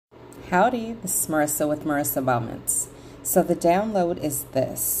Howdy, this is Marissa with Marissa Moments. So the download is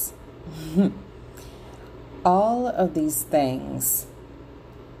this. All of these things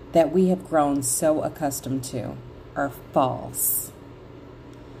that we have grown so accustomed to are false.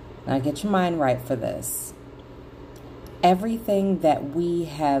 Now get your mind right for this. Everything that we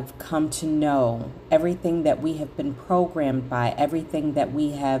have come to know, everything that we have been programmed by, everything that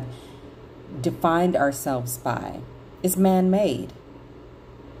we have defined ourselves by is man-made.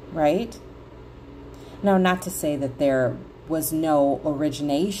 Right? Now, not to say that there was no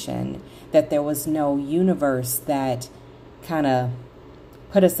origination, that there was no universe that kind of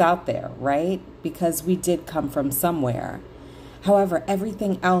put us out there, right? Because we did come from somewhere. However,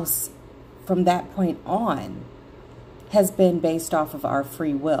 everything else from that point on has been based off of our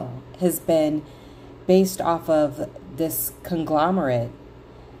free will, has been based off of this conglomerate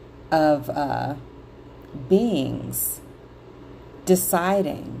of beings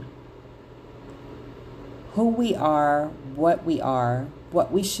deciding who we are, what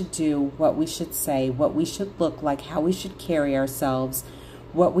we should do, what we should say, what we should look like, how we should carry ourselves,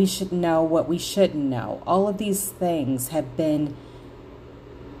 what we should know, what we shouldn't know. All of these things have been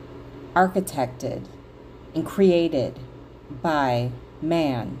architected and created by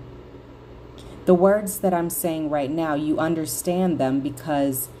man. The words that I'm saying right now, you understand them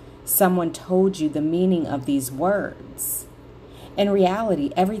because someone told you the meaning of these words. In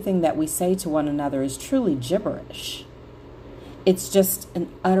reality, everything that we say to one another is truly gibberish. It's just an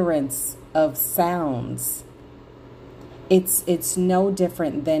utterance of sounds. It's no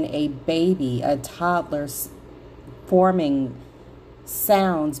different than a baby, a toddler forming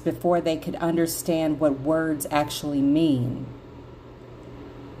sounds before they could understand what words actually mean.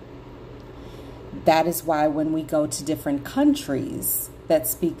 That is why when we go to different countries that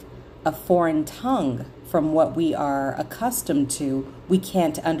speak a foreign tongue from what we are accustomed to, we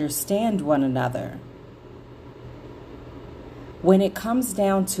can't understand one another. When it comes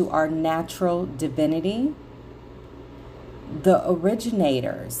down to our natural divinity, the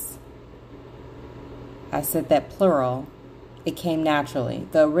originators, I said that plural, it came naturally.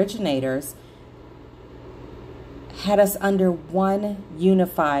 The originators had us under one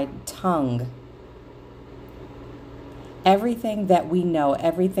unified tongue. Everything that we know,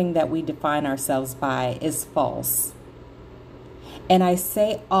 everything that we define ourselves by is false. And I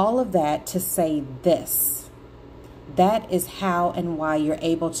say all of that to say this. That is how and why you're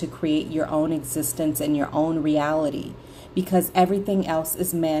able to create your own existence and your own reality. Because everything else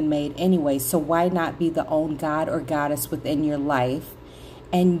is man-made anyway. So why not be the own God or goddess within your life?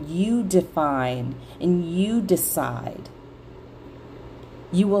 And you define and you decide.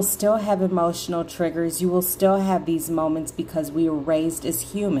 You will still have emotional triggers. You will still have these moments because we were raised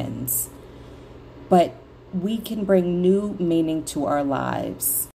as humans. But we can bring new meaning to our lives.